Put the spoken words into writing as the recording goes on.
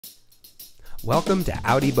Welcome to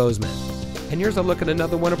Audi Bozeman, and here's a look at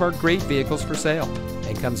another one of our great vehicles for sale,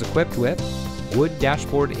 and comes equipped with wood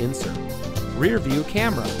dashboard insert, rear view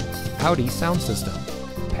camera, Audi sound system,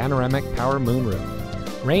 panoramic power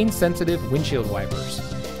moonroof, rain sensitive windshield wipers,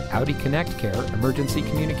 Audi Connect Care emergency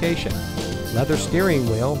communication, leather steering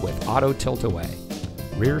wheel with auto tilt-away,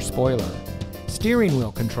 rear spoiler, steering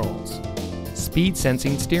wheel controls, speed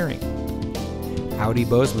sensing steering. Audi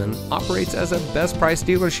Bozeman operates as a best price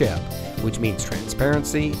dealership, which means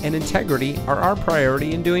transparency and integrity are our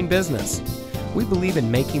priority in doing business. We believe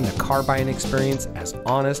in making the car buying experience as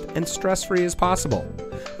honest and stress-free as possible.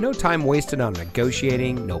 No time wasted on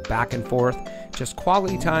negotiating, no back and forth, just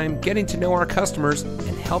quality time getting to know our customers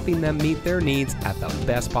and helping them meet their needs at the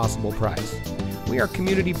best possible price. We are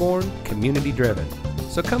community born, community driven.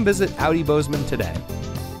 So come visit Audi Bozeman today.